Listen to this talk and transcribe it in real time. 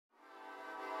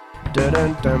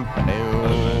Welcome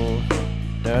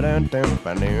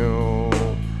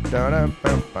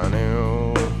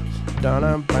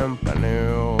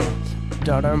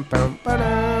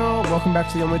back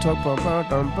to the Only Talk.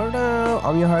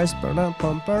 I'm your host,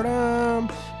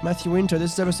 Matthew Winter.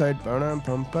 This is episode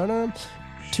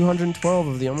 212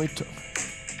 of the Only Talk.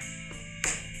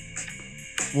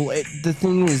 Well, the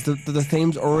thing is, the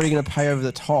theme's already going to pay over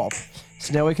the top,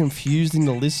 so now we're confusing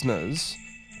the listeners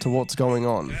to what's going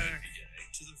on.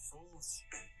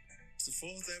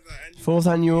 Fourth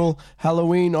annual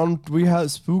Halloween we have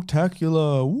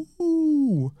Spooktacular.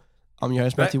 Woo! I'm your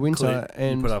host, Matthew Winter,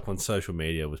 and you put up on social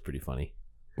media was pretty funny.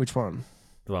 Which one?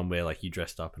 The one where like you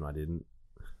dressed up and I didn't.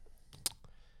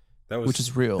 Which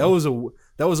is real. That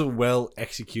was a well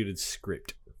executed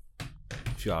script.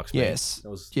 If you ask me. Yes.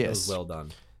 That was well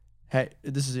done. Hey,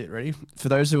 this is it. Ready? For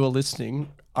those who are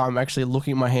listening, I'm actually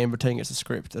looking at my hand pretending it's a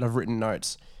script, and I've written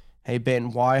notes. Hey Ben,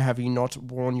 why have you not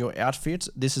worn your outfit?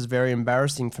 This is very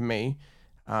embarrassing for me.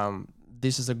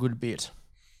 This is a good bit.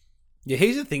 Yeah,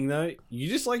 here's the thing though. You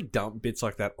just like dump bits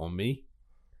like that on me.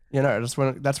 You know, that's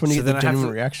when you get the genuine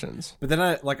reactions. But then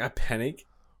I panic.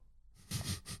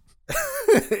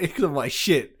 Because I'm like,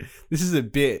 shit, this is a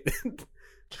bit.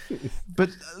 But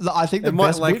I think the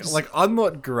best bits... I'm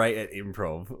not great at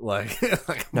improv.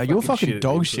 No, you're fucking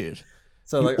dog shit.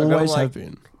 So you always have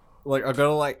been. Like I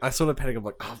gotta I sort of panic. I'm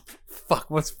like, oh fuck,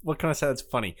 what can I say that's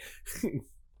funny?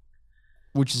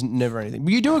 Which is never anything.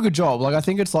 But you do a good job. Like I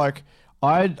think it's like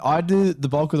I do the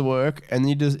bulk of the work, and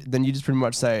you just pretty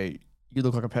much say you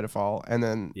look like a pedophile, and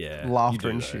then laughter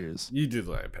ensues. You do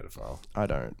look like a pedophile. I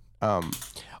don't. I'm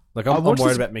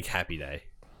worried about McHappy Day.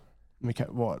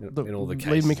 What? In all the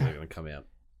cases that are going to come out.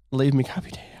 Leave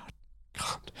McHappy Day out.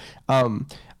 God.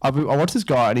 I watched this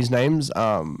guy, and his name's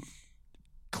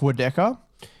Quadeca,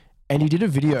 and he did a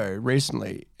video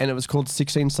recently, and it was called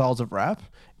 16 Styles of Rap,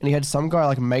 and he had some guy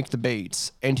like make the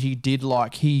beats, and he did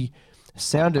he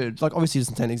sounded like, obviously he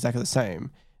doesn't sound exactly the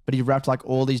same, but he rapped like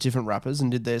all these different rappers and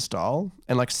did their style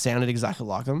and like sounded exactly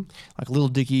like them, like Lil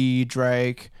Dicky,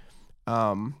 Drake,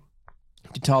 Tyler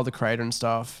the Creator and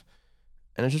stuff,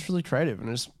 and it's just really creative, and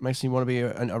it just makes me want to be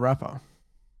a rapper.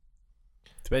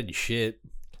 It's bad you shit.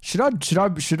 Should I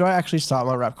actually start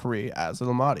my rap career as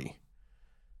Little Marty?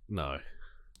 No.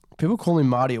 People call me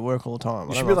Marty at work all the time.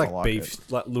 You should be like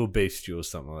beef, like Little Beef Stew or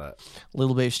something like that.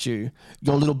 Little Beef Stew.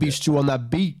 Your Little Beef Stew on that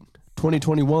beat.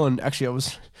 2021. Actually, I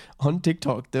was on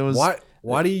TikTok. There was.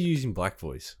 Why are you using black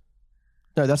voice?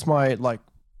 No, that's my rap voice.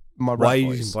 Why are you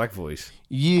using black voice?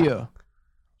 Yeah.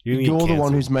 You're the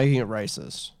one who's making it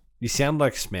racist. You sound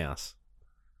like Smouse.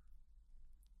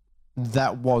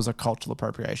 That was a cultural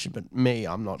appropriation, but me,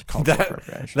 I'm not cultural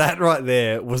appropriation. That right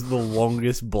there was the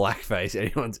longest blackface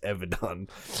anyone's ever done,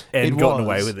 and gotten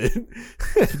away with it.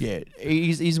 Yeah, he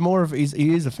is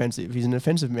offensive. He's an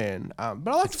offensive man. But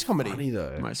I like his comedy. Funny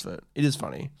though, most of it. It is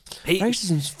funny.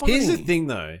 Racism's funny. Here's the thing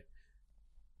though.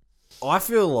 I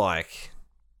feel like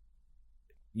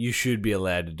you should be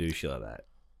allowed to do shit like that.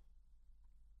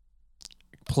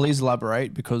 Please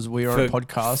elaborate, because we are on a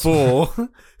podcast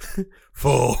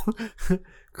for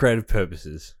creative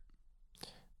purposes.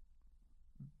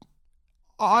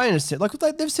 I understand. Like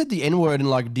they've said the N-word in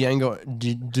like Django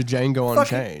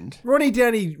Unchained. Robert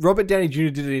Downey Jr.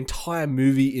 did an entire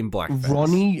movie in blackface.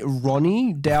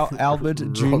 Ronnie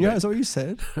Albert Jr. Is that what you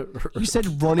said? You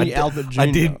said Ronnie Albert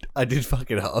Jr. I did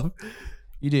fuck it up.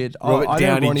 You did. Robert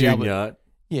Downey Jr. Albert.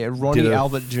 Yeah, Ronnie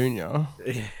Albert Jr.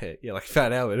 Yeah, like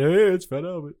Fat Albert. Hey, it's Fat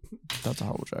Albert. That's a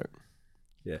horrible joke.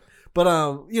 Yeah. But,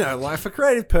 like for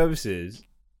creative purposes,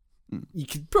 you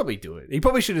could probably do it. He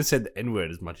probably should have said the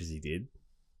N-word as much as he did.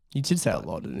 He did say it a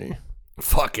lot, didn't he?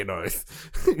 Fucking oath.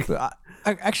 But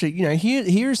actually,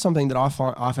 here is something that I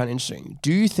found interesting.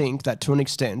 Do you think that to an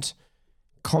extent,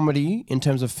 comedy in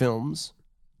terms of films,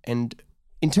 and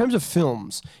in terms of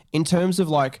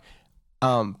like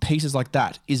pieces like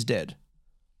that is dead?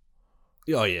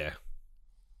 Oh, yeah.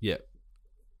 Yeah.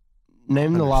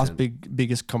 Name 100%. The last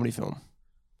biggest comedy film.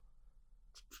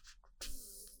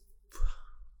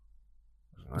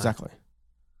 Exactly.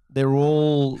 They're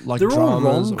all like they're dramas.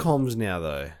 All rom-coms now,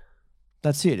 though.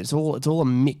 That's it. It's all a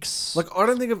mix. Like, I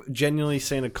don't think I've genuinely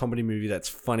seen a comedy movie that's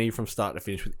funny from start to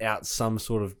finish without some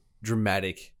sort of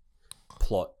dramatic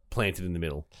plot planted in the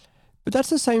middle. But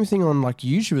that's the same thing on like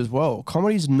YouTube as well.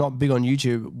 Comedy's not big on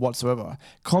YouTube whatsoever.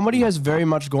 Comedy has very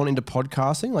much gone into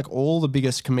podcasting. Like all the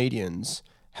biggest comedians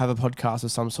have a podcast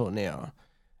of some sort now.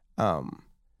 Yeah,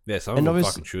 some of them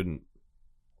fucking shouldn't.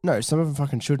 No, some of them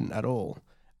fucking shouldn't at all.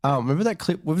 Remember that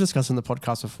clip we've discussed in the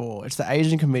podcast before? It's the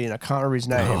Asian comedian. I can't remember his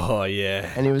name. Oh,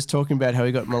 yeah. And he was talking about how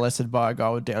he got molested by a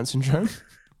guy with Down syndrome.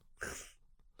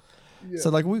 So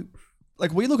like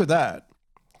we look at that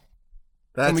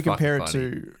and we compare it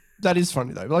to that is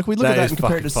funny though. Like we look at that and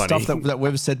compare it to stuff that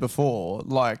we've said before.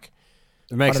 Like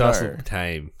it makes us look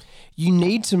tame. You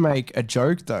need to make a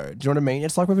joke though. Do you know what I mean?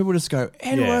 It's like when people just go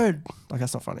N-word. Like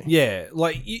that's not funny. Yeah,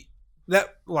 like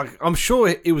I'm sure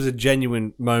it was a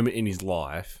genuine moment in his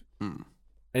life, and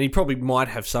he probably might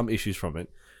have some issues from it,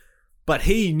 but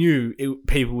he knew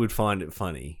people would find it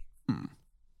funny,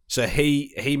 so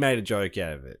he made a joke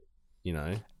out of it. You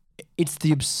know, it's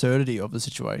the absurdity of the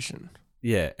situation.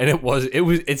 Yeah, and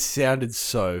it sounded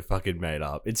so fucking made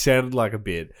up. It sounded like a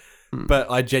bit.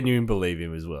 But I genuinely believe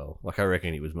him as well. Like, I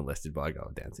reckon he was molested by a girl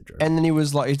with Down syndrome. And then he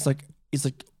was like, it's like,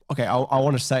 okay, I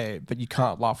want to say it, but you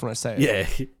can't laugh when I say it. Yeah,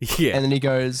 yeah. And then he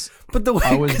goes, but the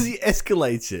way, because he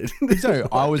escalates it. So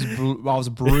I was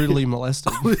brutally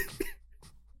molested.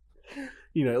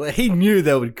 You know, like he knew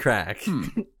they would crack.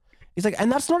 He's like, and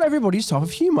that's not everybody's type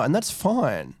of humor, and that's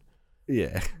fine.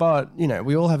 Yeah. But, you know,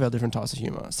 we all have our different types of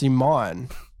humor. See, mine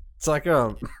it's like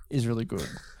is really good.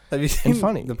 Have you seen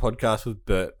funny. The podcast with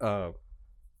Bert?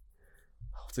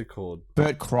 What's it called?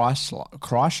 Bert Kreischer?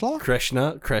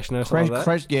 Kreshner, something like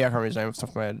that. Yeah, I can't remember his name off the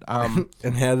top of my head.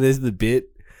 And how there's the bit,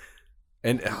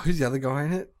 and who's the other guy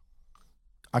in it?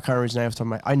 I can't remember his name off the top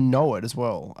of my head. I know it as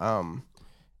well.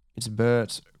 It's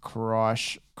Bert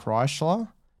Kreischer.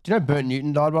 Do you know Bert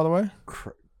Newton died, by the way?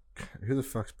 Who the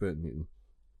fuck's Bert Newton?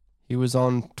 He was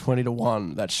on 20 to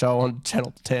 1, that show on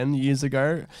Channel 10 years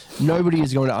ago. Nobody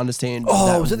is going to understand.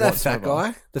 Oh, was it that fat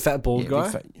guy? The fat bald guy?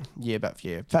 Fat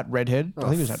redhead. I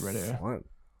think he was had red hair.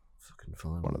 Fucking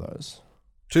fine. One of those.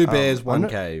 Two bears, one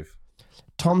cave.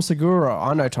 Tom Segura.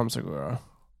 I know Tom Segura.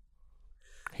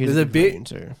 There's a bit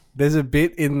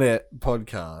in that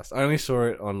podcast. I only saw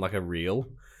it on like a reel,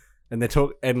 and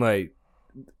like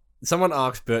someone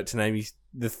asked Bert to name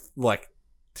the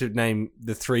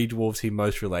three dwarves he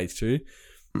most relates to.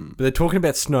 But they're talking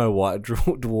about Snow White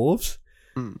dwarves.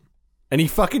 And he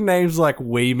fucking names like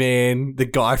Wee Man, the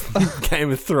guy from Game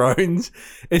of Thrones.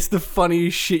 It's the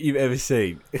funniest shit you've ever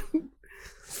seen.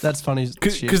 That's funny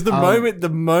shit. Because the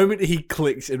moment he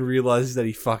clicks and realizes that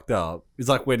he fucked up, it's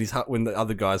like when the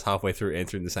other guy's halfway through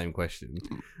answering the same question.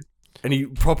 And he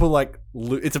proper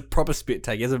it's a proper spit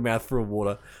take. He has a mouthful of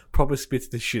water, proper spits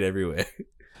the shit everywhere.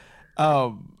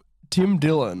 Tim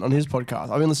Dillon on his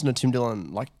podcast. I've been listening to Tim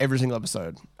Dillon like every single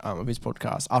episode of his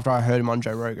podcast after I heard him on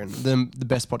Joe Rogan, the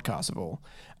best podcast of all.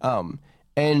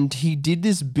 And he did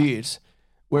this bit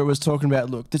where it was talking about,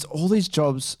 look, there's all these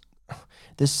jobs.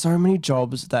 There's so many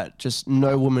jobs that just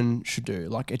no woman should do.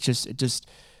 Like it just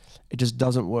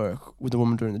doesn't work with a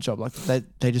woman doing the job. Like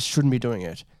they just shouldn't be doing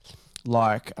it.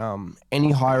 Like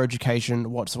any higher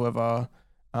education whatsoever,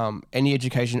 any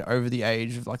education over the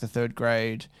age of like the 3rd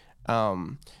grade,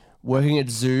 working at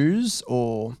zoos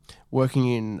or working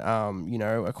in,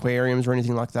 aquariums or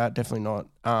anything like that, definitely not.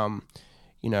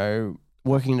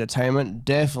 Working in entertainment,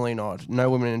 definitely not. No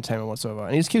women in entertainment whatsoever.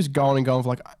 And he just keeps going and going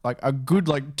for like a good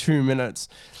 2 minutes,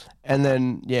 and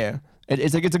then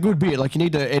it's a good bit. Like you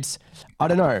need to. I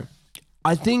don't know.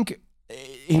 I think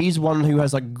he's one who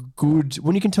has good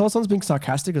when you can tell someone's being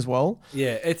sarcastic as well.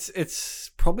 Yeah,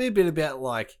 it's probably a bit about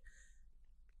like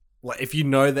if you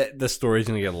know that the story's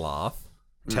gonna get a laugh.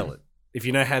 Tell it. If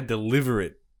you know how to deliver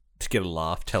it to get a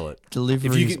laugh, tell it.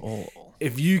 Delivery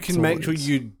if you can make sure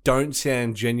you don't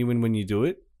sound genuine when you do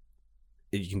it,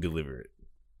 you can deliver it.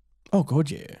 Oh god,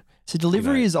 yeah. So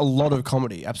delivery is a lot of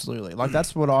comedy, absolutely. Like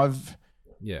that's what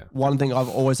one thing I've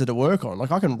always had to work on.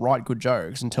 Like I can write good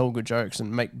jokes and tell good jokes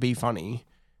and be funny,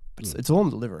 but it's all in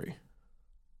delivery.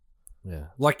 Yeah.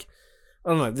 Like I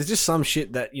don't know, there's just some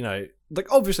shit that,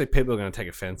 obviously people are going to take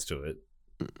offense to it,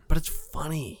 but it's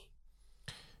funny.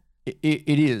 It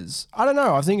is. I don't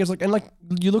know. I think it's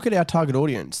you look at our target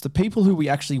audience, the people who we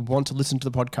actually want to listen to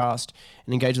the podcast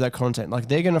and engage with that content,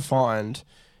 they're going to find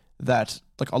that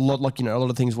a lot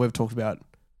of things we've talked about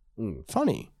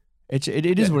funny. It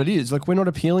is what it is. Like we're not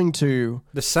appealing to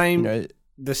the same.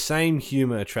 The same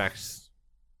humor attracts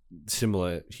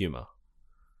similar humor.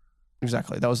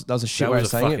 Exactly. That was a shit way of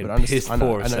saying it, but I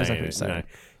know exactly what you're saying.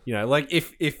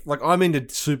 If I'm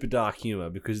into super dark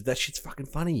humor because that shit's fucking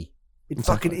funny. It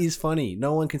fucking is funny.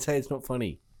 No one can say it's not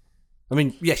funny. I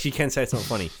mean, yes, you can say it's not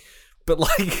funny, but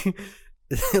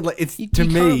it's you to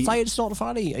me. You can't say it's not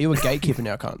funny. Are you a gatekeeper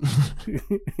now, cunt?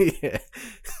 Yeah.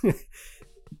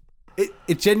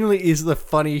 It genuinely is the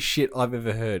funniest shit I've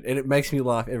ever heard, and it makes me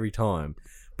laugh every time.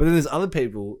 But then there's other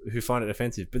people who find it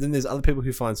offensive. But then there's other people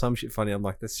who find some shit funny. I'm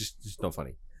like, that's just not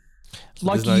funny.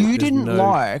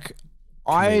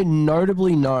 I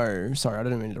notably know. Sorry, I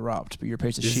didn't mean to interrupt, but you're a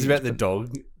piece of shit. This is about the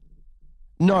dog.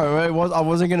 No, it was. I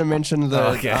wasn't going to mention the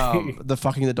Okay. the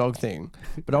fucking the dog thing,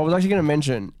 but I was actually going to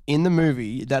mention in the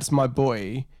movie That's My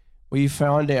Boy, we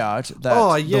found out that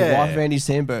Oh, the yeah. wife of Andy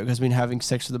Samberg has been having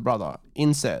sex with the brother,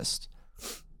 incest.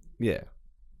 Yeah.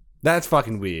 That's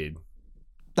fucking weird.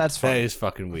 That's That funny. is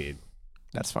fucking weird.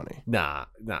 That's funny, Nah.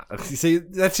 See,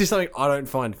 that's just something I don't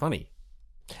find funny.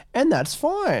 and that's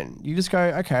fine. You just go,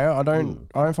 okay, I don't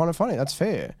find it funny. That's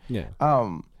fair. Yeah.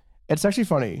 It's actually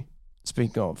funny.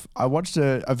 Speaking of, I watched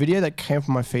a video that came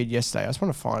from my feed yesterday. I just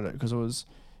want to find it because it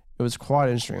was quite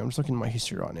interesting. I'm just looking at my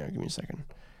history right now. Give me a second.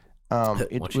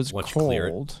 It was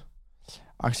called.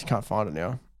 I actually can't find it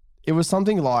now. It was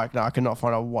something like, no, I cannot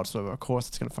find it whatsoever. Of course,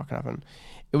 it's gonna fucking happen.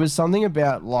 It was something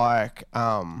about like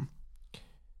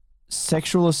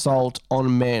sexual assault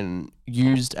on men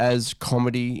used as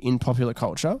comedy in popular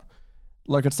culture.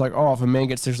 Like it's like, oh, if a man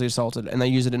gets sexually assaulted, and they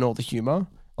use it in all the humor.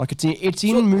 Like it's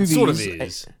in movies. Sort of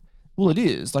is. Well, it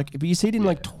is like, but you see it in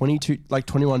like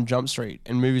 21 Jump Street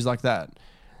and movies like that.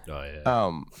 Oh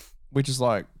yeah. Which is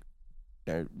like,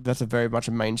 that's a very much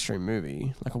a mainstream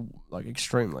movie, like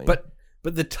extremely.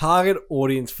 But the target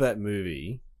audience for that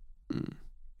movie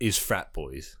is frat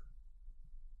boys.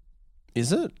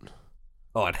 Is it?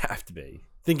 Oh, it'd have to be.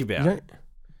 Think You about it. don't,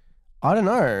 I don't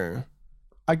know.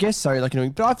 I guess so. Like,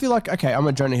 but I feel like, okay, I'm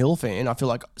a Jonah Hill fan. I feel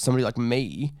like somebody like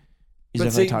me is But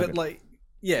definitely see, target.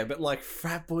 but like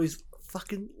frat boys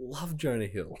fucking love Jonah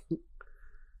Hill.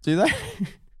 Do they?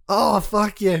 Oh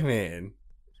fuck yeah, man!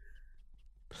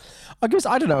 I guess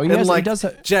I don't know. And like he does.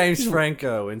 James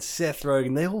Franco and Seth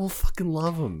Rogen, they all fucking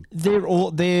love him.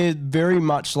 They're very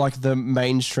much like the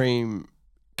mainstream,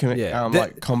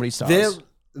 like comedy stars.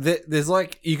 There's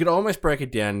like, you could almost break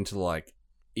it down into like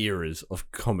eras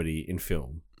of comedy in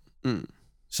film. Mm.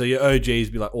 So your OGs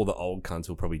be like, all the old cunts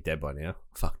will probably dead by now.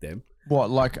 Fuck them. What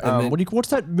like then- what's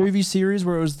that movie series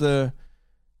where it was the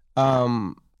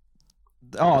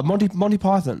Monty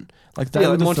Python, like they Yeah,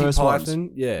 were like the Monty first Python.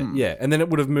 ones. Yeah, Mm. yeah. And then it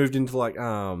would have moved into like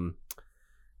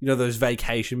those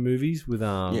vacation movies with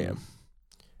Yeah.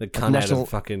 the cunt out National- of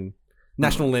fucking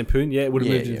National Lampoon. Yeah, it would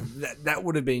have moved. Yeah, Into, that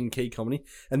would have been key comedy,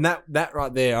 and that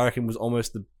right there, I reckon, was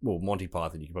almost Monty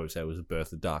Python. You could probably say was the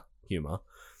birth of dark humor.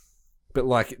 But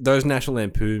like those National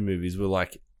Lampoon movies were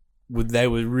like, they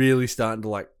were really starting to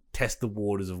like test the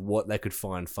waters of what they could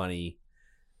find funny,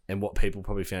 and what people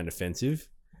probably found offensive.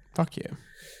 Fuck yeah.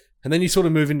 And then you sort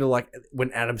of move into like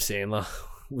when Adam Sandler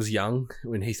was young,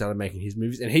 when he started making his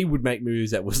movies, and he would make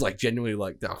movies that was like genuinely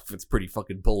like, oh, it's pretty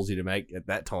fucking ballsy to make at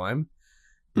that time.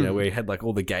 You know, where he had like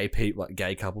all the gay people, like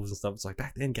gay couples and stuff. It's like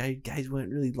back then, gays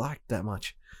weren't really liked that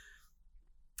much.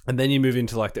 And then you move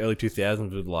into like the early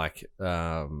 2000s with like,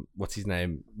 what's his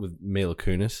name, with Mila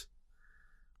Kunis,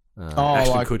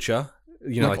 Ashton like- Kutcher.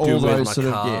 You know, like all Dude, Where's those My sort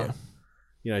of, Car? yeah.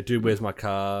 You know, Dude, Where's My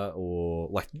Car? Or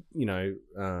like, you know,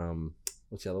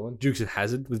 what's the other one? Dukes of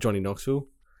Hazzard with Johnny Knoxville.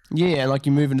 Yeah, and like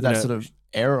you move into that know, sort of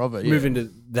era of it. Move Yeah.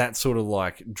 into that sort of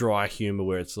like dry humor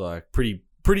where it's like pretty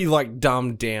like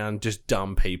dumbed down, just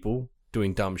dumb people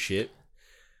doing dumb shit.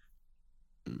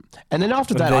 And then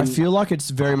after But that, I then- feel like it's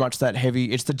very much that heavy.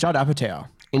 It's the Judd Apatow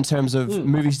in terms of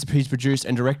movies he's produced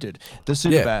and directed. The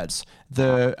Superbads,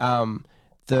 the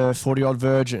 40-Year-Old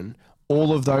Virgin,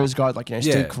 all of those guys, like, Yeah.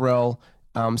 Steve Carell,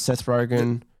 Seth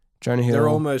Rogen, Jonah Hill. They're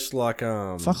almost like Fuck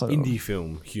it all. indie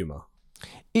film humor.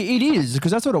 It is,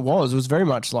 because that's what it was. It was very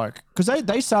much like, because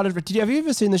they started. Have you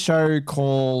ever seen the show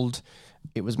called?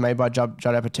 It was made by Judd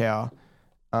Apatow.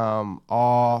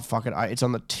 Fuck it, it's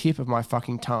on the tip of my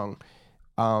fucking tongue.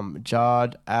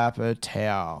 Judd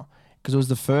Apatow, because it was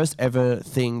the first ever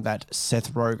thing that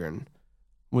Seth Rogen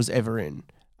was ever in.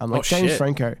 Like James shit.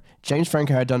 Franco. James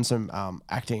Franco had done some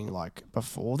acting like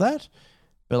before that,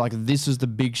 but like this was the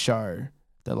big show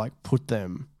that like put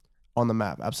them on the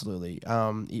map. Absolutely.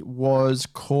 It was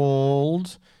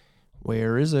called.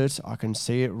 Where is it? I can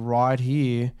see it right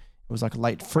here. It was like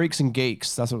Late Freaks and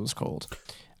Geeks. That's what it was called.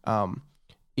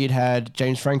 It had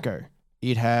James Franco.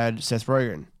 It had Seth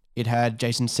Rogen. It had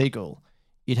Jason Segel.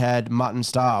 It had Martin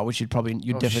Starr, which you'd definitely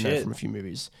know shit. from a few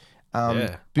movies.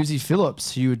 Yeah. Busy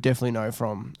Phillips, who you would definitely know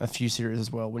from a few series as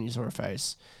well when you saw her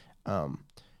face. A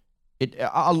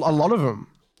lot of them.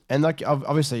 And like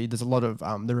obviously there's a lot of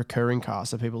the recurring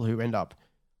cast of people who end up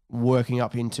working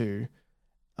up into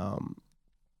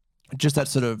just that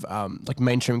sort of like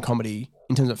mainstream comedy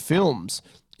in terms of films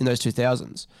in those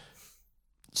 2000s.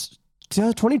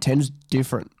 2010 is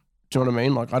different. Do you know what I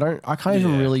mean? Like I can't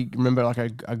even really remember like a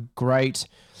great.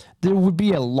 There would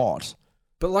be a lot.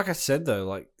 But like I said though,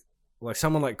 like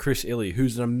someone like Chris Illy,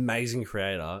 who's an amazing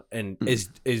creator and is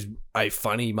a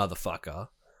funny motherfucker,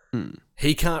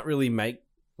 he can't really make.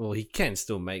 Well, he can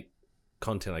still make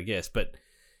content, I guess, but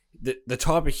the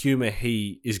type of humor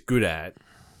he is good at,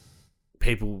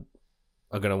 people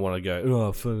are going to want to go,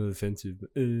 oh, fun and offensive.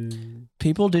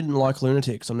 People didn't like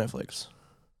Lunatics on Netflix.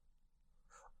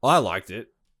 I liked it.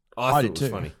 I thought it was too.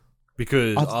 funny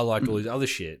because I liked all his other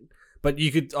shit. But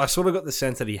I sort of got the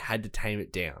sense that he had to tame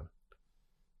it down.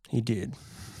 He did.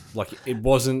 Like it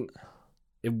wasn't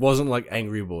like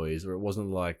Angry Boys, or it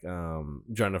wasn't like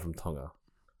Jonah from Tonga.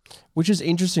 Which is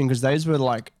interesting because those were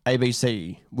like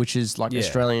ABC, which is like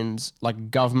Australians, like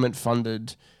government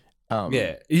funded.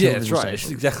 Yeah, that's right. station.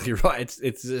 It's exactly right.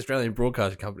 It's the Australian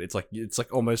Broadcasting Company. It's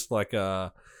like almost like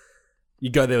you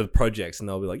go there with projects and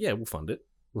they'll be like, yeah, we'll fund it.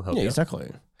 We'll help you.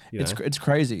 Exactly. You know? It's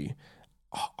crazy.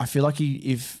 I feel like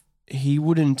he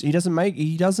doesn't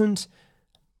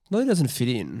fit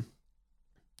in.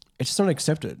 It's just not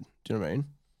accepted. Do you know what I mean?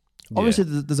 Yeah. Obviously,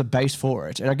 there's a base for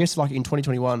it, and I guess like in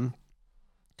 2021,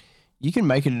 you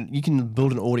can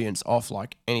build an audience off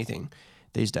like anything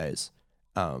these days.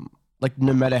 Like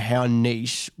no matter how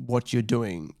niche what you're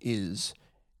doing is,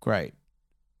 great.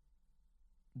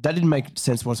 That didn't make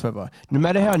sense whatsoever. No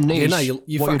matter how niche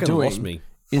you what fucking you're doing lost me.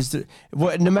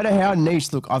 no matter how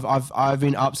niche. Look, I've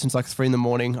been up since like 3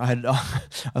 a.m. I've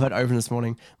had open this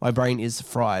morning. My brain is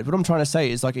fried. What I'm trying to say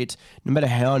is like no matter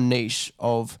how niche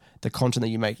of the content that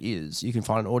you make is, you can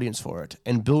find an audience for it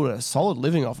and build a solid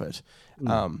living off it.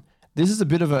 This is a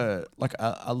bit of a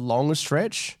longer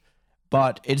stretch,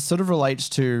 but it sort of relates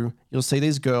to, you'll see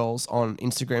these girls on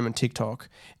Instagram and TikTok.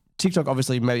 TikTok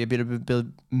obviously maybe a bit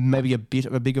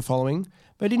of a bigger following,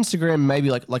 but Instagram maybe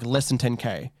like less than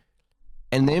 10K.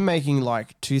 And they're making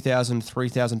like $2,000,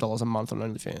 $3,000 a month on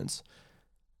OnlyFans.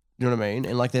 You know what I mean?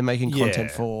 And like they're making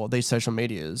content for these social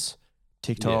medias,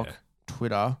 TikTok,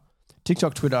 Twitter,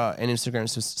 and Instagram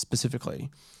specifically,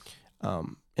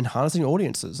 and harnessing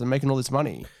audiences and making all this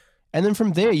money. And then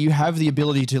from there, you have the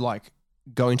ability to like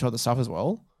go into other stuff as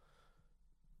well.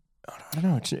 I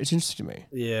don't know. It's interesting to me.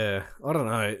 Yeah, I don't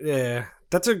know. Yeah,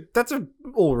 that's a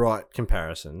all right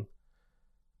comparison.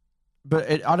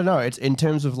 But I don't know. It's in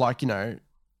terms of like, you know,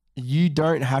 you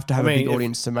don't have to have a big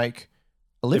audience to make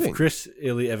a living. If Chris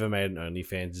Illy ever made an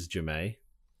OnlyFans as Jemay,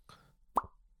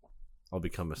 I'll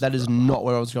become a... That is not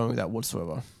where I was going with that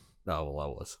whatsoever. Oh, well, I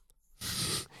was.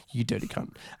 You dirty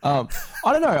cunt. I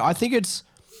don't know. I think it's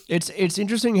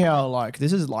interesting how like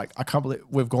this is like, I can't believe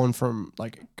we've gone from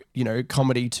like, you know,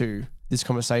 comedy to this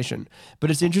conversation.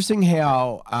 But it's interesting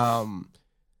how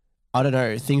I don't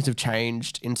know, things have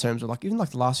changed in terms of like even like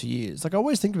the last few years. Like I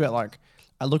always think about like,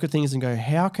 I look at things and go,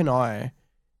 how can I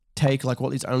take like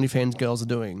what these OnlyFans girls are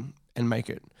doing and make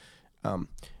it? I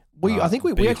think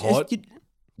we hot,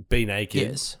 be naked,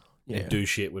 yes, and do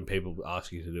shit when people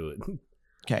ask you to do it.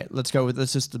 Okay, let's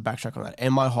just backtrack on that.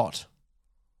 Am I hot?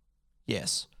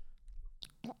 Yes.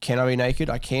 Can I be naked?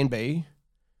 I can be.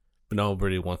 But no one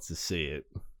really wants to see it.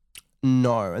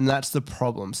 No, and that's the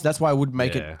problem. So that's why I would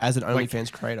make it as an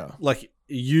OnlyFans creator. Like,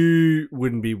 you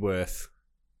wouldn't be worth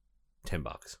 $10.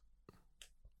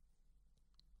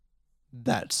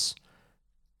 That's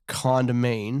kind of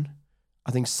mean.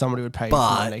 I think somebody would pay for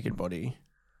my naked body.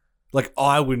 Like,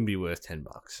 I wouldn't be worth $10.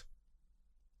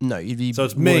 No, you'd be. So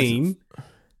it's mean.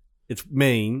 It's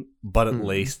mean, but at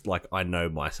least like I know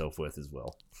my self-worth as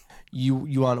well.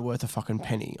 You aren't worth a fucking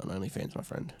penny on OnlyFans, my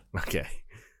friend. Okay,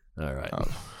 all right.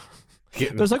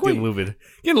 Getting a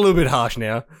little bit harsh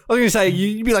now. I was going to say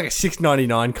you'd be like a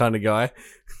 $6.99 kind of guy.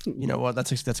 You know what? That's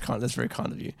very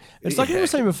kind of you. It's like we were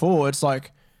saying before. It's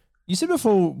like you said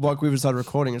before, like we started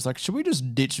recording. It's like, should we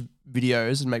just ditch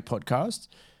videos and make podcasts?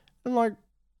 I'm like,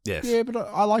 yes, yeah, but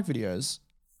I like videos.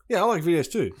 Yeah, I like videos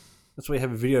too. That's why you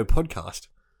have a video podcast.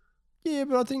 Yeah,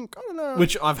 but I don't know.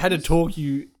 Which I've had to talk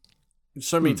you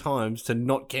so many times to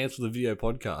not cancel the video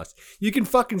podcast. You can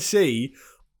fucking see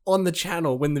on the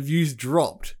channel when the views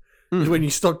dropped is when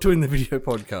you stopped doing the video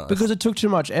podcast. Because it took too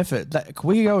much effort.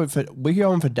 We go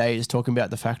on for days talking about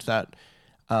the fact that,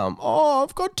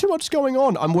 I've got too much going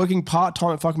on. I'm working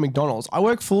part-time at fucking McDonald's. I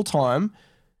work full-time.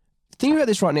 Think about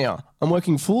this right now. I'm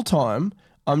working full-time.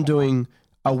 I'm doing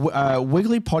a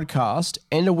weekly podcast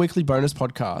and a weekly bonus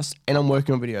podcast, and I'm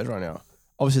working on videos right now.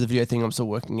 Obviously, the video thing I'm still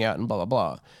working out and blah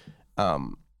blah blah.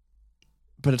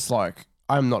 But it's like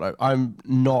I'm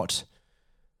not.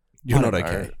 You're not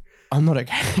okay. I'm not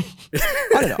okay.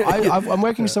 I don't know. I'm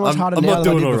working so much harder now. I'm not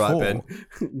doing all right, Ben.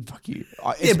 Fuck you.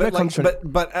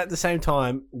 But at the same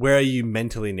time, where are you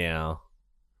mentally now?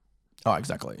 Oh,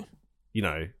 exactly. You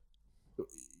know,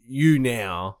 you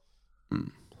now.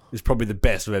 Is probably the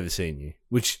best I've ever seen you,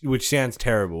 which sounds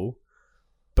terrible,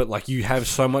 but like you have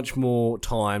so much more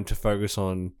time to focus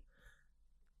on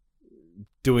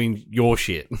doing your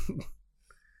shit. That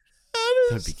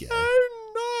is so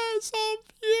nice of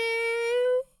you.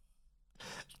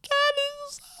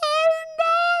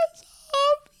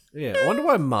 Yeah, I wonder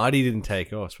why Marty didn't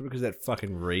take off. It's probably because that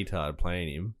fucking retard playing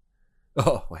him.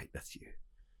 Oh, wait, that's you.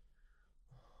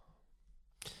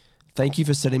 Thank you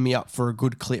for setting me up for a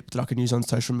good clip that I can use on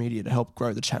social media to help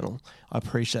grow the channel. I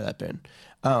appreciate that, Ben.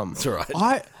 It's all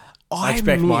right. I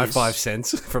expect my 5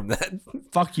 cents from that.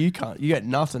 Fuck you, cunt. You get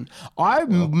nothing. I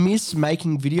miss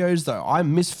making videos, though. I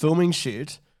miss filming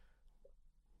shit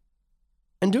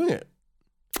and doing it.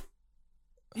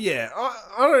 Yeah,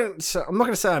 I don't. I'm not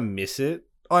going to say I miss it.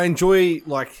 I enjoy,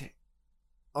 like,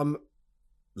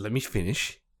 let me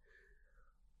finish.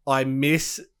 I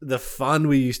miss the fun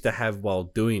we used to have while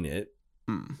doing it.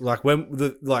 Like when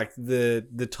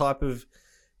the type of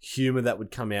humor that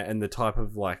would come out and the type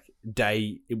of like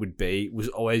day it would be was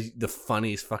always the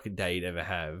funniest fucking day you'd ever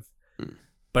have.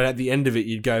 But at the end of it,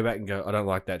 you'd go back and go, I don't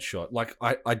like that shot. Like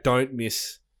I don't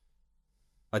miss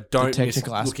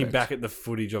looking back at the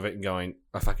footage of it and going,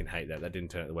 I fucking hate that. That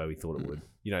didn't turn out the way we thought it would.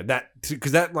 You know, that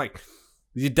because that like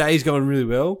your day's going really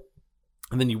well,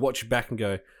 and then you watch it back and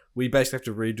go, we basically have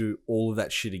to redo all of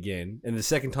that shit again. And the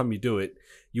second time you do it,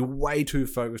 you're way too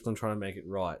focused on trying to make it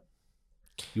right.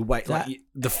 You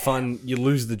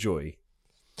lose the joy.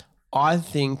 I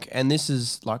think, and this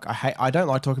is like, I don't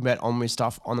like talking about Omri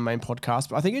stuff on the main podcast,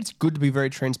 but I think it's good to be very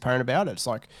transparent about it. It's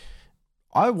like,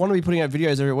 I want to be putting out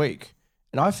videos every week.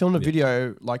 And I filmed a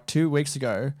video like 2 weeks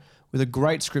ago with a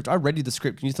great script. I read you the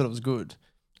script and you thought it was good.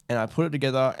 And I put it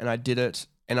together and I did it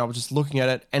and I was just looking at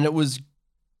it and it was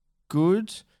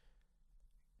good.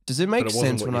 Does it make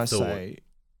sense when I say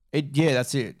it? Yeah,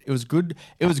 that's it. It was good.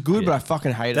 It was good, but I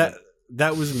fucking hated it.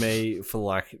 That was me for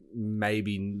like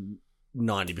maybe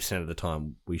 90% of the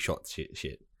time we shot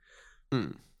shit.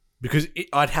 Because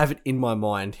I'd have it in my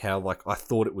mind how like I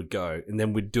thought it would go, and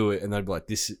then we'd do it, and I'd be like,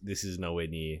 "This is nowhere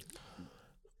near."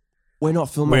 We're not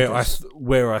filming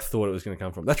where I thought it was going to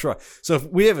come from. That's right. So if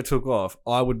we ever took off,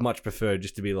 I would much prefer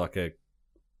just to be like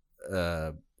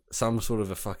some sort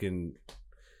of a fucking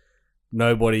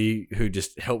nobody who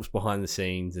just helps behind the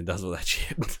scenes and does all that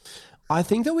shit. I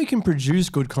think that we can produce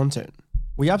good content.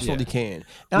 We absolutely can.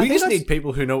 And we just need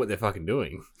people who know what they're fucking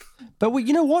doing. But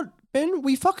you know what, Ben?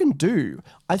 We fucking do.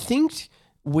 I think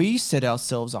we set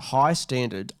ourselves a high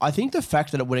standard. I think the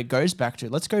fact that when it goes back to,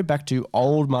 let's go back to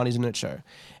old Marty's Internet Show,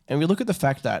 and we look at the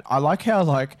fact that I like how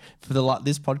like for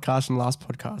this podcast and the last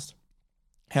podcast,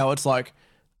 how it's like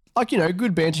you know,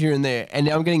 good banter here and there, and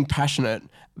now I'm getting passionate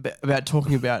about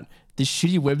talking about this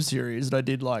shitty web series that I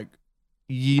did like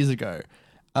years ago.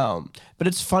 But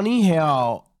it's funny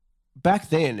how back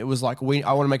then it was like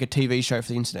I want to make a TV show for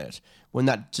the internet when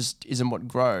that just isn't what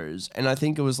grows. And I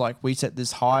think it was like we set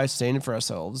this high standard for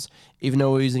ourselves, even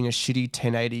though we're using a shitty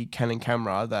 1080 Canon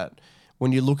camera that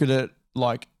when you look at it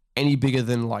like any bigger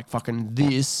than like fucking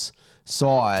this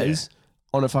size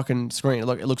on a fucking screen, it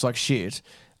looks like shit.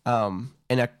 And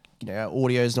our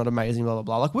audio is not amazing, blah, blah,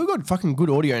 blah. Like, we've got fucking good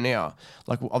audio now.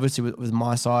 Like, obviously, with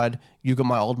my side, you got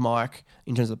my old mic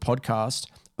in terms of the podcast.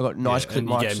 I've got nice clip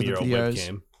mics for the videos.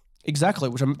 Webcam. Exactly,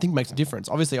 which I think makes a difference.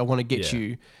 Obviously, I want to get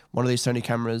you one of these Sony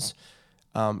cameras,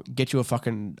 get you a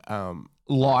fucking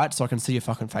light so I can see your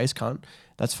fucking face, cunt.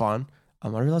 That's fine. I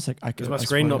realize is my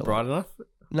screen not bright enough?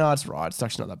 No, it's right. It's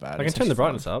actually not that bad. I can turn the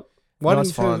brightness up. Why didn't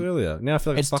you feel it earlier? Now I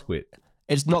feel like it's fuckwit.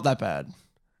 It's not that bad.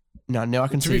 No, now I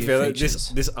can see. To be fair,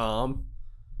 this arm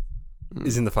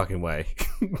is in the fucking way.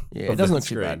 Yeah, it doesn't look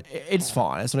too bad. It's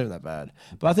fine. It's not even that bad.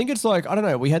 But I think it's like, I don't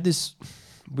know. We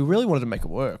really wanted to make it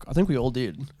work. I think we all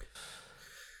did.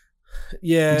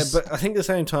 Yeah, but I think at the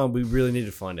same time, we really need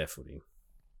to find our footing.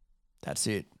 That's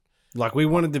it. Like, we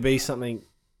wanted to be something.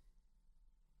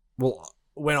 Well,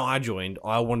 when I joined,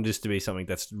 I wanted this to be something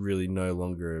that's really no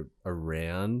longer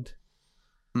around,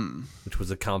 which was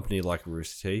a company like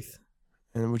Rooster Teeth.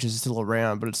 And which is still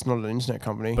around, but it's not an internet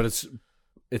company. But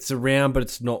it's around, but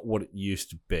it's not what it used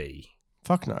to be.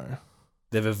 Fuck no.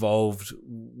 They've evolved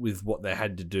with what they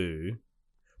had to do,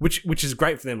 which is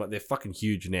great for them. Like, they're fucking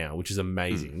huge now, which is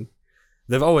amazing.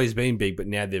 They've always been big, but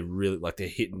now they're really like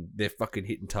they're fucking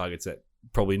hitting targets that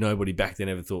probably nobody back then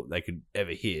ever thought they could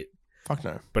ever hit. Fuck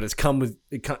no. But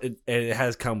it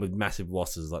has come with massive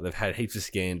losses. Like, they've had heaps of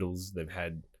scandals. They've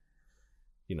had,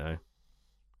 you know.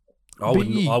 I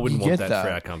wouldn't want that for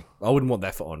our company. I wouldn't want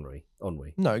that for Ennui.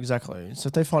 No, exactly. So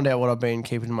if they find out what I've been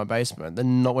keeping in my basement,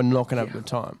 then we're not going to have a good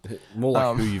time. More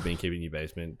like who you've been keeping in your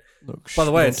basement. Look, by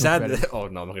the way, it's sad. Oh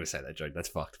no, I'm not going to say that joke. That's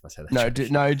fucked if I say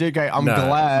that. I'm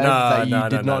glad that you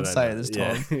did not say it this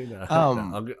time. Yeah.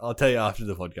 I'll tell you after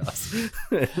the podcast.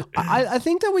 I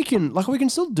think that we can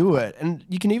still do it, and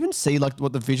you can even see like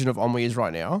what the vision of Omri is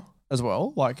right now as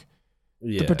well. Like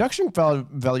the production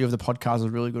value of the podcast is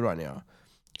really good right now.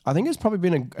 I think it's probably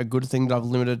been a good thing that I've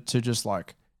limited to just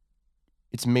like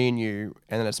it's me and you,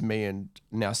 and then it's me and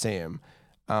now Sam.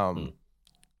 And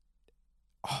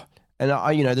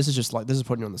I, this is just like, this is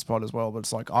putting you on the spot as well, but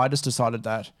it's like, I just decided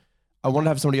that I wanted to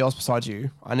have somebody else besides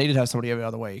you. I needed to have somebody every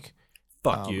other week.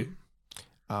 Fuck you.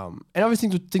 And obviously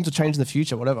things will change in the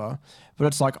future, whatever. But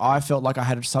it's like, I felt like I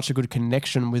had such a good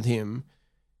connection with him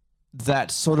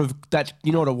that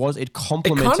you know what it was? It It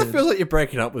complemented. kind of feels like you're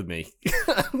breaking up with me.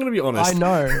 I'm going to be honest. I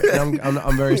know. And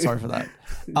I'm very sorry for that.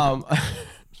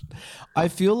 I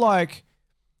feel like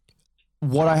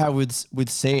what I have with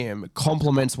Sam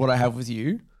complements what I have with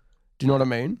you. Do you know what I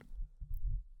mean?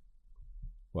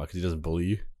 Why? Because he doesn't bully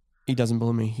you? He doesn't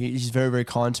bully me. He's very, very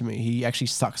kind to me. He actually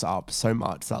sucks up so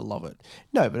much that I love it.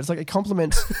 No, but it's like it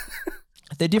complements.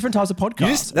 They're different types of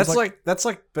podcasts. That's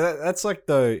like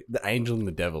the angel and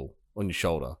the devil on your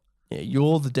shoulder. Yeah,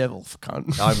 you're the devil, for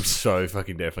cunt. I'm so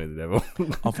fucking definitely the devil.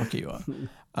 Oh, fuck you are.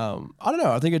 I don't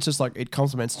know. I think it's just like it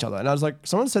complements each other. And I was like,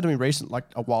 someone said to me like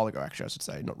a while ago, actually, I should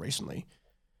say, not recently.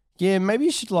 Yeah, maybe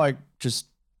you should like just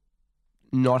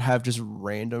not have just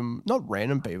not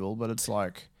random people, but it's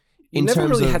like You never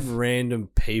really had random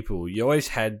people. You always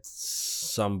had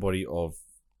somebody of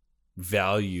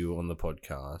value on the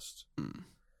podcast.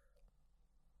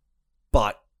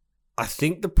 But I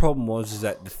think the problem was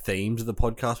that the themes of the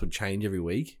podcast would change every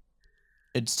week.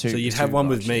 So you'd have one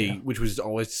with me, which was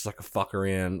always just like a fuck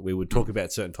around. We would talk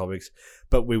about certain topics,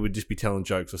 but we would just be telling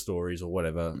jokes or stories or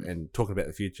whatever and talking about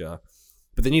the future.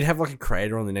 But then you'd have like a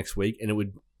creator on the next week, and it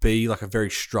would be like a very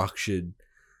structured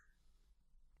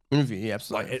interview. Yeah,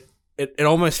 absolutely. Like it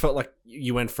almost felt like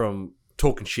you went from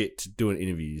talking shit to doing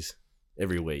interviews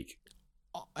every week.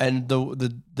 And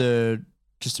the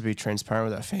just to be transparent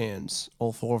with our fans,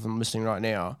 all four of them listening right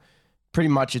now, pretty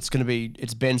much it's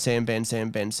Ben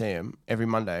Sam every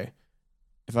Monday.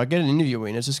 If I get an interview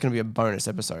in, it's just going to be a bonus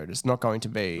episode. It's not going to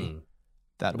be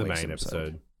the week's main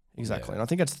episode. Exactly. Yeah. And I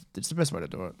think it's the best way to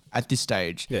do it at this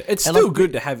stage. Yeah, it's still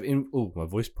good to have oh, my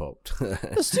voice popped.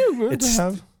 It's still good to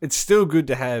have. It's still good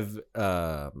to have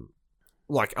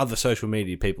like other social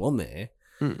media people on there.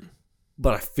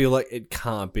 But I feel like it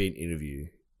can't be an interview.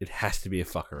 It has to be a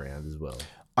fuck around as well.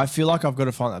 I feel like I've got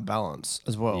to find that balance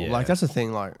as well. Yeah. Like that's the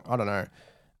thing. Like I don't know,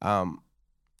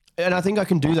 and I think I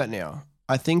can do that now.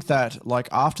 I think that like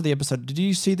after the episode, did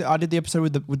you see that I did the episode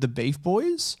with the Beef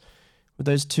Boys, with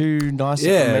those two nice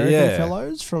American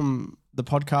fellows from the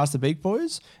podcast, the Beef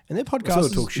Boys, and their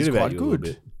podcast is quite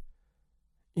good.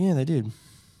 Yeah, they did.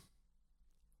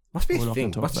 Must be a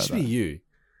thing. Must just be you.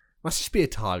 Must just be a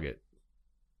target.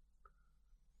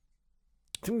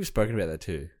 I think we've spoken about that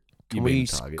too. Can we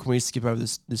skip over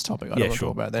this topic? I don't want to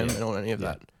talk about them. I don't want any of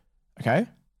that. Okay?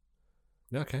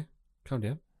 Yeah, okay. Calm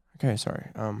down. Okay, sorry.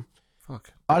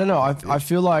 Fuck. I don't know. I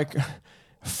feel like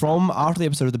from after the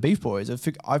episode of the Beef Boys,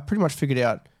 I've pretty much figured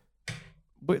out,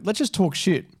 let's just talk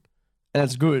shit. And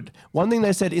it's good. One thing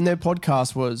they said in their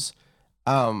podcast was,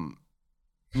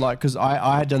 like, because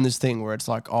I had done this thing where it's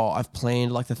like, oh, I've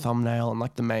planned like the thumbnail and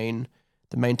like the main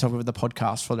topic of the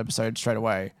podcast for the episode straight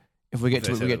away. If we get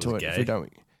to it, we get to it. If we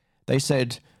don't, they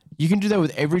said you can do that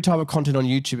with every type of content on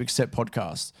YouTube except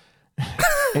podcasts.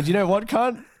 And you know what,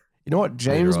 cunt? You know what?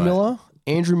 James Miller,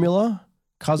 Andrew Miller,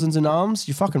 Cousins in Arms,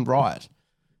 you're fucking right.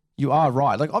 You are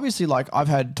right. Like, obviously, like, I've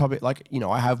had topic, like,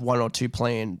 I have one or two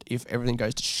planned if everything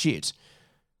goes to shit.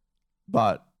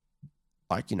 But,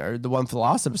 like, the one for the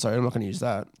last episode, I'm not going to use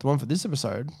that. The one for this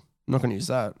episode, I'm not going to use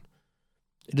that.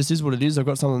 It just is what it is. I've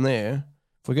got something there.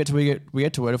 If we get to it, we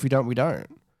get to it. If we don't, we don't.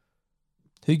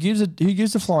 Who gives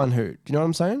a flying hoot? Do you know what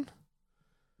I'm saying?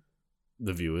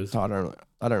 The viewers. I don't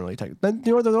really take it. But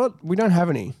you know what? We don't have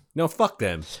any. No, fuck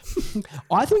them.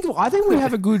 I think we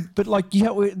have a good, but like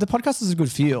the podcast is a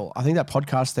good feel. I think that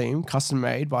podcast theme, custom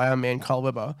made by our man Carl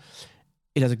Weber,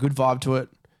 it has a good vibe to it.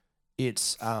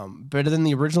 It's better than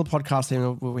the original podcast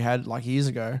theme we had like years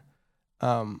ago.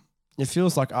 It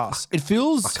feels like us. It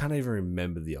feels. I can't even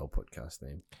remember the old podcast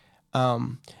theme.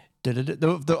 One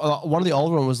of the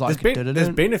old ones was like there's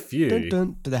been a few.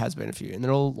 There has been a few, and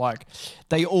they're all like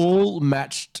they all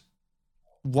matched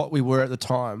what we were at the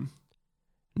time.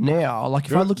 Now, like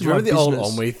if I looked at my business, old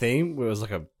Onwe theme where it was like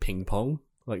a ping pong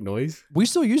like noise, we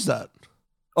still use that.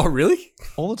 Oh really?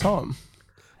 All the time.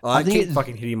 I keep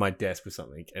fucking hitting my desk with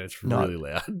something, and it's really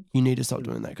loud. You need to stop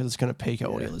doing that because it's going to peak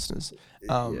our audio listeners,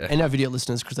 and our video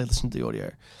listeners because they listen to the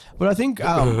audio. But I think,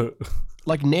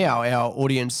 like now, our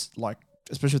audience, like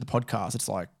especially with the podcast, it's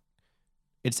like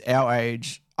it's our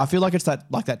age. I feel like it's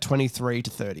that 23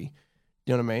 to 30. You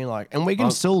know what I mean? Like, and we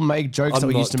can still make jokes that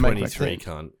we used to make back then.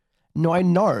 Cunt. No, I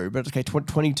know, but okay,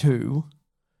 22.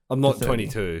 I'm not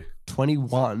 22.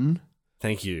 21.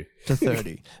 Thank you. To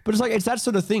 30. But it's like, it's that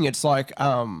sort of thing. It's like,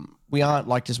 we aren't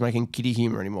like just making kiddie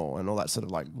humor anymore and all that sort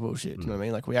of like bullshit. You know what I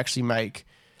mean? Like we actually make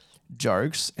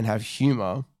jokes and have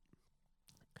humor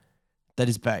that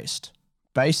is based.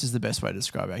 Based is the best way to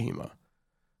describe our humor.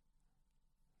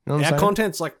 You know what I'm Our saying?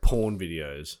 content's like porn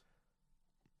videos.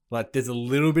 Like there's a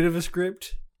little bit of a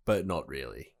script, but not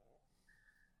really.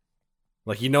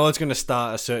 Like you know it's going to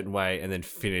start a certain way and then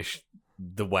finish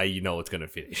the way you know it's going to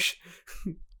finish.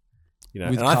 You know,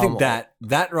 With and I think calm-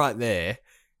 that right there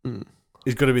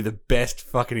is going to be the best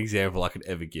fucking example I could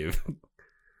ever give.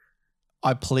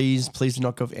 I please do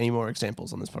not give any more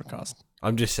examples on this podcast.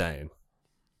 I'm just saying.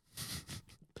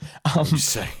 I'm just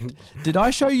saying. Did I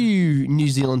show you New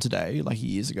Zealand Today like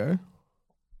years ago?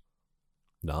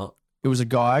 No. It was a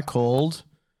guy called,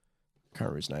 I can't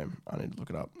remember his name. I need to look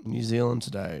it up. New Zealand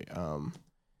Today.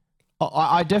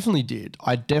 I definitely did.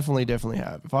 I definitely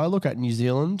have. If I look at New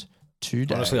Zealand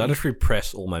Today, Honestly, I just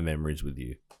repress all my memories with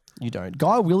you. you don't.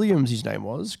 Guy Williams, his name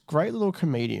was. Great little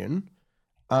comedian.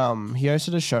 He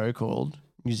hosted a show called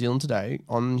New Zealand Today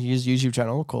on his YouTube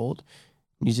channel called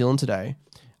New Zealand Today.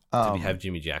 Did he have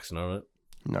Jimmy Jackson on it?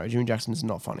 No, Jimmy Jackson is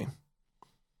not funny.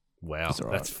 Wow, He's all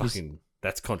right.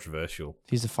 That's controversial.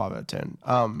 He's a 5 out of 10.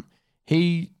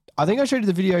 I think I showed you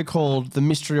the video called "The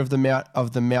Mystery of the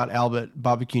Mount Albert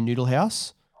Barbecue Noodle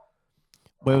House,"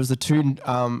 where it was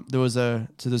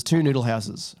there's two noodle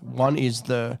houses. One is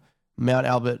the Mount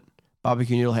Albert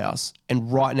Barbecue Noodle House,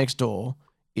 and right next door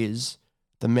is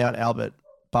the Mount Albert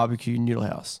Barbecue Noodle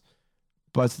House.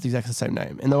 Both with the exact same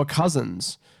name, and they were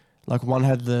cousins. Like one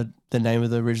had the name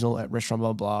of the original restaurant,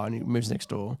 blah, blah, and he moves next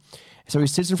door. So he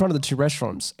sits in front of the two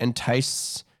restaurants and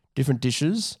tastes different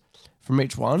dishes from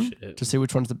each one to see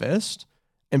which one's the best.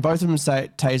 And both of them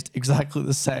taste exactly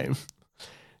the same.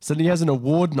 So then he has an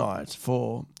award night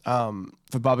for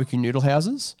barbecue noodle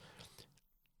houses.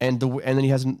 And then he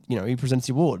he presents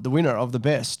the award. The winner of the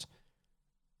best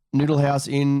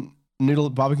barbecue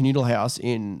noodle house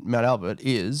in Mount Albert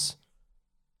is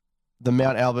the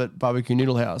Mount Albert Barbecue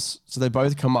Noodle House. So they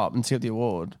both come up and get the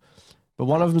award. But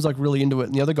one of them is like really into it,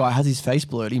 and the other guy has his face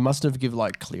blurred. He must have given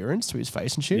like clearance to his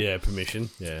face and shit. Yeah, permission.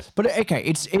 Yeah. But okay,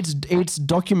 it's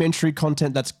documentary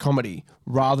content that's comedy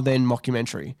rather than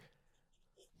mockumentary.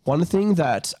 One thing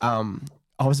that I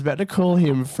was about to call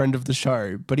him friend of the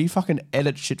show, but he fucking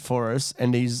edits shit for us,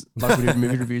 and he's like we did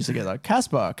movie reviews together.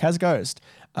 Casper, Cas Ghost.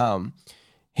 I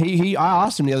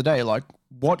asked him the other day, like,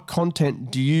 what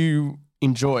content do you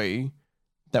enjoy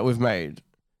that we've made?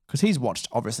 Because he's watched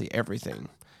obviously everything.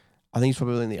 I think he's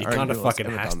probably in the He only kind of one that's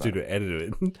fucking ever has done to that.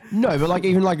 edit it. No, but like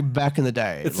even like back in the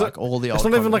day, It's like all the old. It's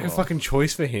not even content like a was fucking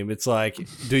choice for him. It's like,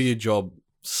 do your job,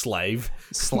 slave.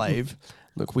 slave.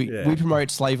 Look, we Yeah. promote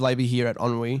slave labor here at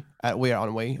Onwe. We are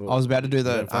Onwe. I was about to do You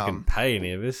the don't fucking pay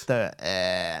any of us. the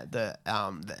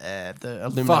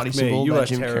Illuminati me, symbol you that are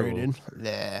Jim Carrey terrible. did.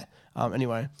 Yeah.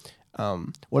 Anyway,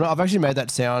 well, I've actually made that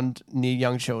sound near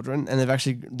young children, and they've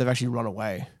actually run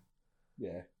away.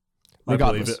 Yeah.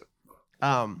 Regardless.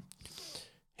 I believe it.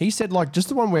 He said like just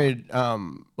the one where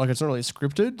like it's not really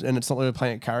scripted and it's not really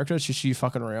playing a character. It's just you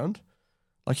fucking around.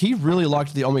 Like he really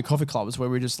liked the Omni Coffee Clubs where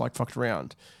we just like fucked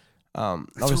around. That's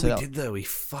Obviously what we did though. We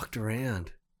fucked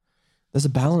around. there's a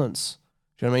balance.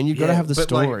 Do you know what I mean? You've got to have the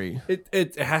but, like, story.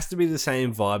 it has to be the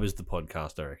same vibe as the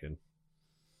podcast, I reckon.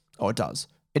 Oh, it does.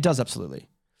 It does absolutely.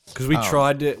 Because we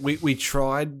tried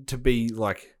to be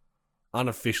like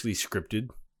unofficially scripted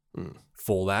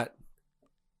for that,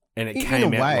 and it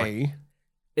came In a out way, like,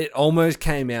 it almost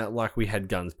came out like we had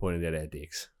guns pointed at our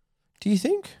dicks. do you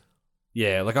think?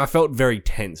 Yeah, like I felt very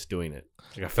tense doing it.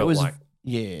 Like I felt like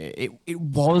it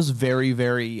was very,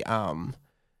 very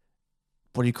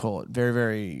what do you call it? Very,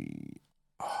 very.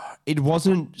 It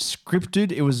wasn't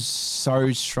scripted. It was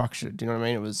so structured. Do you know what I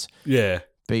mean? It was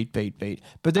beat.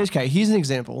 But here's an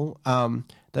example.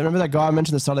 Remember that guy I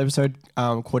mentioned at the start of the episode,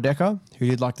 Quadeca, who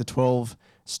did like the 12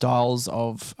 styles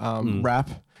of rap.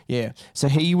 Yeah. So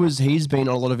he's been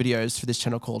on a lot of videos for this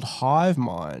channel called Hive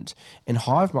Mind, and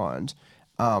Hive Mind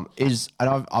I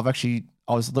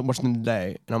was watching them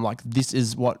today, and I'm like, this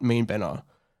is what me and Ben are.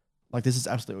 Like, this is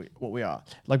absolutely what we are.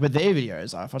 Like, but their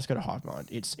videos, if I just go to Hive Mind,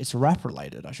 it's rap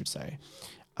related, I should say.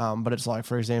 But it's like,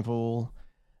 for example,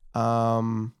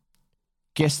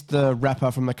 guess the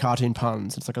rapper from the cartoon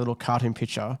puns. It's like a little cartoon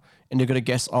picture, and you're gonna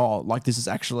guess, like this is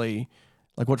actually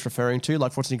like what it's referring to.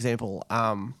 Like, what's an example?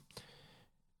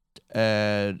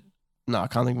 No, I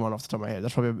can't think of one off the top of my head.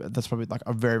 That's probably like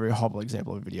a very, very horrible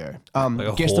example of a video. like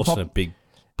a guess horse the and a big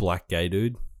black gay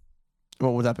dude.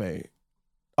 What would that be?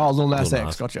 Oh, Lil Nas Lil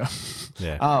X. Nas. Gotcha.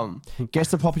 Yeah.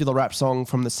 Guess the popular rap song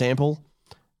from the sample.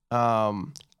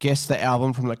 Guess the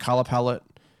album from the color palette.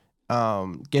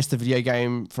 Guess the video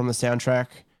game from the soundtrack.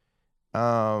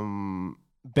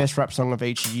 best rap song of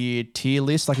each year tier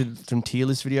list, like some tier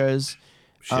list videos.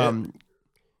 Shit.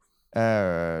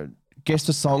 Guess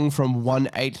a song from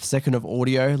 1/8 second of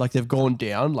audio, like they've gone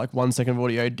down, like 1 second of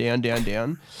audio, down,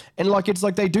 and like it's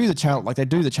like they do the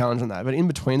challenge, on that, but in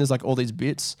between there's like all these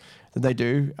bits that they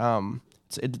do.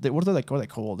 What are they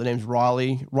called? The name's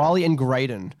Riley and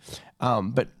Graydon.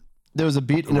 But there was a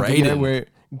bit in a video where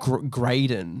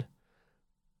Graydon,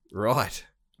 right?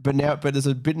 But there's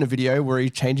a bit in a video where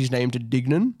he changed his name to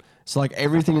Dignan. So like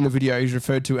everything in the video is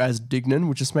referred to as Dignan,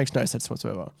 which just makes no sense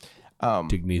whatsoever.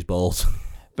 Digny's balls.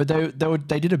 But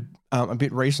they did a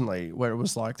bit recently where it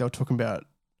was like they were talking about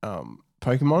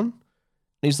Pokemon. And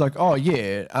he's like, oh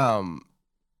yeah,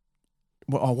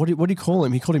 what do you call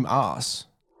him? He called him Ass.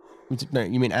 No,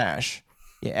 you mean Ash?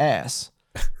 Yeah, Ass.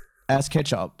 Ass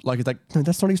Ketchup. Like it's like no,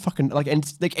 that's not his fucking like. And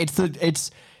it's like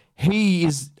he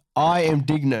is. I am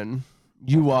Dignan.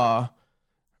 You are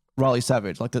Riley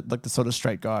Savage. Like the sort of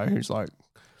straight guy who's like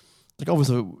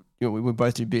obviously. We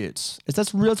both do bits.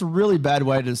 That's a really bad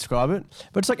way to describe it.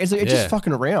 But it's like it's just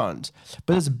fucking around.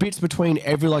 But there's bits between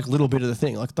every like little bit of the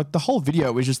thing. Like the whole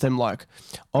video is just them like,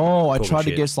 oh, I tried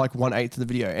to guess like 1/8 of the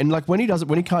video, and like when he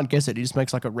can't guess it, he just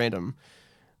makes like a random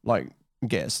like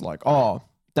guess, like oh,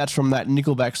 that's from that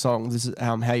Nickelback song. This is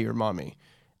How You Remind Me,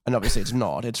 and obviously it's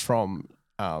not. It's from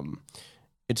I don't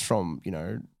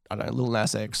know, Lil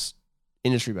Nas X,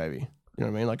 Industry Baby. You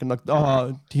know what I mean? Like,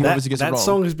 he obviously gets it wrong. That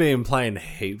song has been playing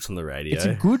heaps on the radio. It's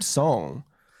a good song.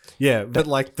 Yeah, but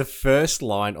like the first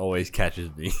line always catches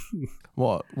me.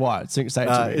 What? Why? Say it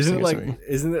to me.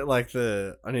 Isn't it like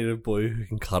the I need a boy who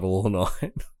can cuddle all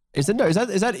night? Is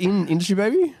that in Industry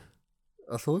Baby?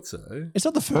 I thought so. It's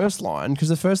not the first line, because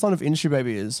the first line of Industry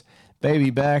Baby is baby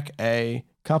back a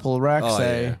couple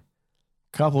racks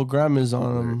couple grammars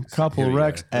on them, couple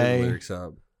racks a. Lyrics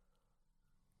up.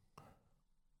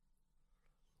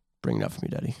 Bring it up for me,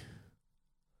 Daddy.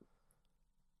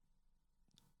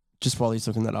 Just while he's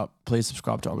looking that up, please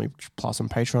subscribe to Omni Plus on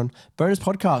Patreon. Bonus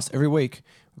podcast every week.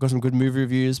 We've got some good movie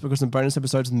reviews. We've got some bonus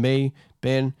episodes with me,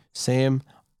 Ben, Sam,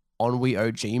 Onwe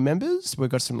OG members. We've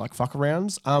got some like fuck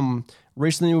arounds.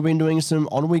 Recently we've been doing some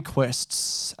Onwe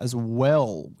quests as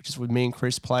well, which is with me and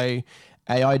Chris play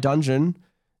AI Dungeon,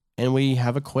 and we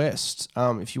have a quest.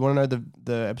 If you want to know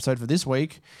the episode for this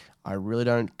week, I really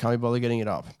can't be bothered getting it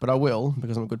up, but I will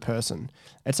because I'm a good person.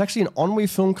 It's actually an Onwe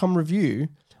Filmcom review.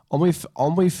 Onwe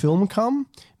Filmcom,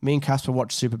 me and Casper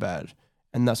watched Superbad,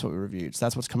 and that's what we reviewed. So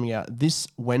that's what's coming out this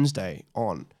Wednesday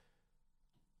on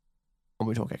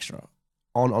Onwe Talk Extra,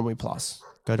 on Onwe Plus.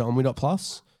 Go to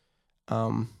Onwe.plus.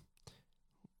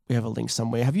 We have a link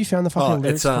somewhere. Have you found the fucking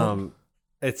lyrics?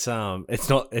 It's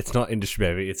not Industry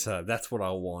Baby. It's That's What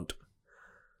I Want.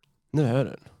 Never heard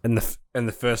it. And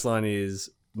the first line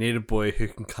is, need a boy who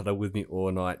can cuddle with me all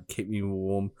night, keep me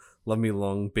warm, love me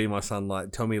long, be my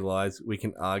sunlight, tell me lies, we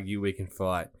can argue, we can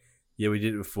fight. Yeah, we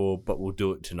did it before, but we'll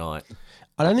do it tonight.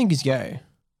 I don't think he's gay.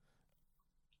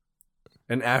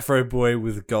 An Afro boy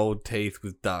with gold teeth,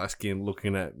 with dark skin,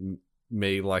 looking at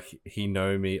me like he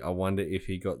know me. I wonder if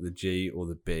he got the G or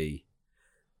the B.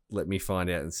 Let me find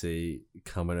out and see.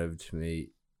 Coming over to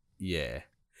me. Yeah.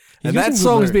 And that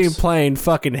song's been playing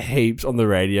fucking heaps on the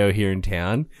radio here in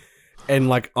town. And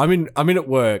like I'm in at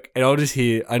work, and I'll just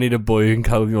hear I need a boy who can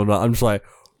cuddle me all night. I'm just like,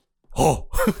 oh.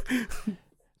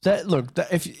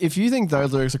 If you think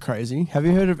those lyrics are crazy, have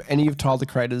you heard of any of Tyler the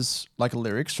Creator's like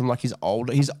lyrics from like his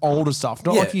older stuff?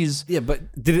 Not like his. Yeah, but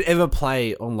did it ever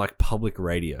play on like public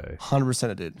radio? 100%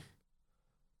 it did.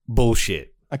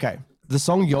 Bullshit. Okay, the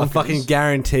song Yonkers. I fucking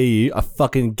guarantee you.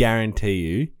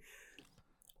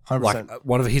 100%. Like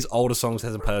one of his older songs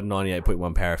hasn't played on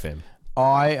 98.1 Power FM.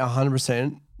 I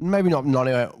 100%. Maybe not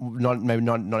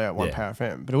 98.1 Power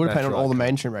FM, but it would have played on all the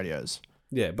mainstream radios.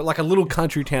 Yeah, but like a little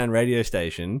country town radio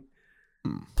station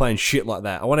playing shit like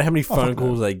that. I wonder how many phone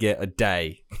calls they get a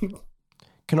day.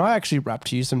 Can I actually rap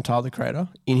to you some Tyler the Creator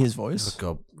in his voice?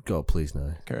 Oh, God, please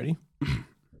no. Okay, ready?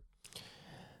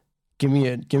 Give me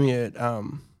it.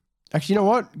 Actually, you know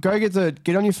what?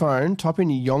 Get on your phone, type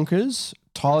in Yonkers,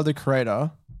 Tyler the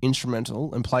Creator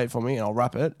instrumental, and play it for me, and I'll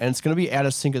rap it. And it's going to be out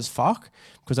of sync as fuck,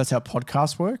 because that's how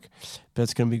podcasts work, but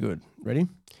it's going to be good. Ready?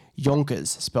 Yonkers,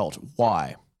 spelt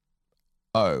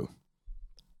Y-O.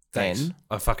 Thanks. N.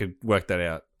 I fucking worked that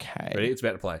out. Okay. Ready? It's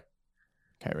about to play.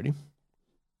 Okay, ready?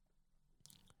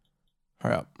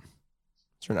 Hurry up.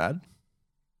 Is there an ad?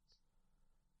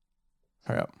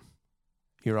 Hurry up.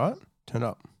 You right? Turn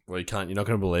up. Well, you can't. You're not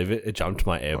going to believe it. It jumped to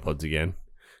my AirPods again.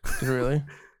 Did it really?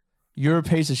 You're a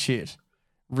piece of shit.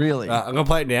 Really? I'm going to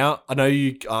play it now. I know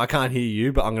you. I can't hear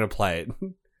you, but I'm going to play it.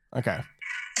 Okay.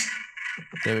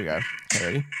 There we go. Okay,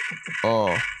 ready?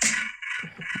 Oh.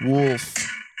 Wolf.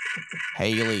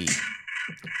 Haley.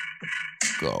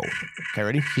 Go. Okay,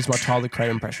 ready? Here's my Tyler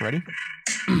Creator impression. Ready?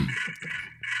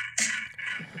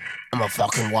 I'm a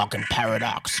fucking walking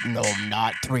paradox. No, I'm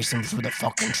not. Threesomes with a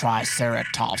fucking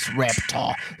triceratops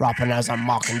reptar. Rapping as I'm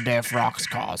mocking death rocks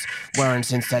cause. Wearing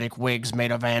synthetic wigs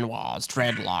made of anwars.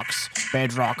 Dreadlocks.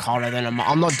 Bedrock harder than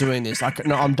I'm not doing this.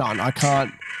 No, I'm done. I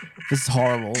can't. This is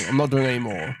horrible. I'm not doing it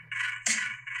anymore.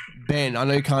 Ben, I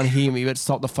know you can't hear me, but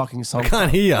stop the fucking song. I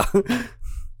can't hear.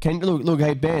 Look,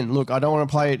 hey Ben, look, I don't want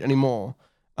to play it anymore.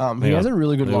 He has a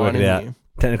really good line in here.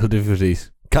 Technical difficulties.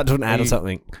 Cut to an ad or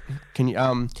something. Can you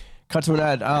cut to an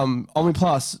ad? Omni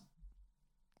Plus.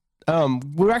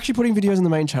 We're actually putting videos on the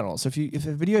main channel. So if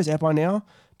a video is out by now,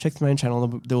 check the main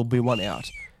channel. There will be one out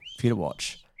for you to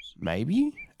watch.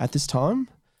 Maybe at this time,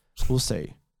 we'll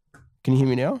see. Can you hear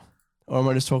me now, or am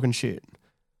I just talking shit?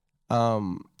 By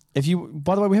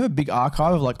the way, we have a big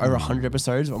archive of like over 100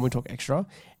 episodes when we talk extra,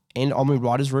 and Omni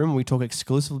Writers Room we talk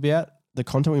exclusively about the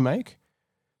content we make.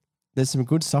 There's some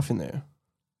good stuff in there.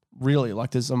 Really,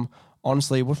 like there's some.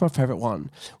 Honestly, what's my favorite one?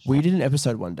 We did an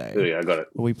episode one day. Yeah, I got it.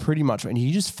 Where we pretty much, and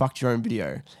you just fucked your own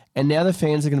video. And now the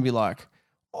fans are going to be like,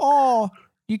 oh,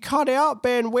 you cut out,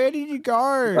 Ben. Where did you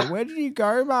go? Where did you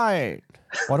go, mate?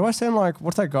 Why do I sound like,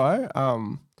 what's that guy?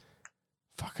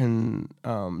 Damon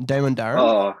Darren.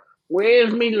 Oh,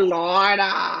 where's me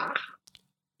lighter?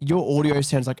 Your audio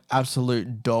sounds like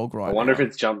absolute dog right I wonder now. if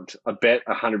it's jumped. I bet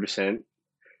 100%.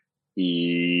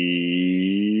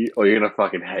 Or you're gonna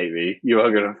fucking hate me. You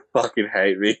are gonna fucking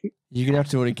hate me. You're going to have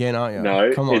to do it again, aren't you?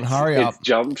 No, Come on, hurry up. It's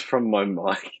jumped from my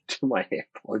mic to my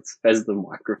AirPods as the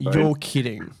microphone. You're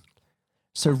kidding.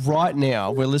 So right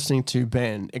now, we're listening to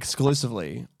Ben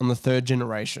exclusively on the 3rd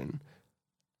generation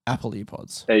Apple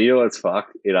EarPods. Hey, you know what's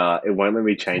fucked? It won't let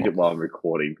me change it while I'm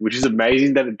recording, which is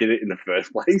amazing that it did it in the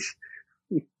first place.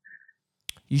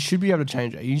 You should be able to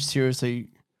change it. Are you seriously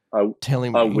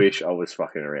telling me? I wish I was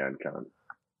fucking around, cunt.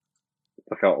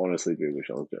 Like, I honestly do wish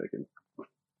I was joking.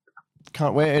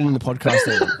 We're ending the podcast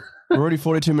then. We're already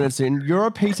 42 minutes in. You're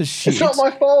a piece of shit. It's not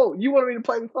my fault. You wanted me to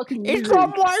play the fucking music. It's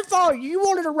not my fault. You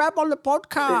wanted to rap on the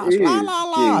podcast. It La is. la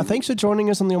la. Yeah. Thanks for joining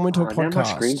us on the On We Talk Now my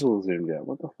podcast. screen's all zoomed out.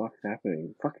 What the fuck's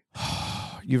happening? Fuck.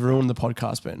 You've ruined the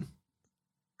podcast, Ben.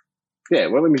 Yeah,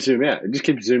 well, let me zoom out. It just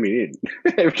keeps zooming in.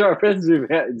 Every time I press zoom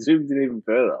out, it zooms in even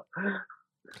further.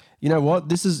 You know what?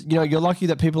 This is, you're lucky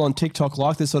that people on TikTok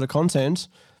like this sort of content.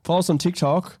 Follow us on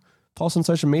TikTok. Follow us on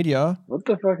social media. What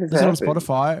the fuck is Listen happening? on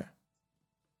Spotify.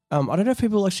 I don't know if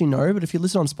people actually know, but if you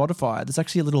listen on Spotify, there's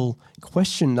actually a little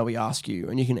question that we ask you,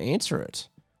 and you can answer it.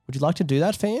 Would you like to do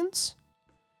that, fans?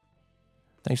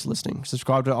 Thanks for listening.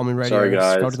 Subscribe to Omni Radio. Sorry,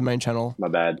 guys. Subscribe to the main channel. My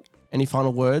bad. Any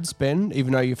final words, Ben?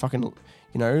 Even though you're fucking,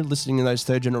 listening to those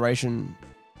 3rd generation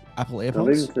Apple Not even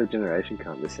AirPods. 3rd generation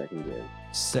can't the 2nd gen.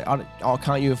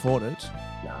 Can't you afford it?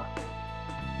 Nah.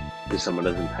 Because someone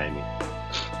doesn't pay me.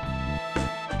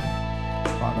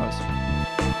 Bye, guys.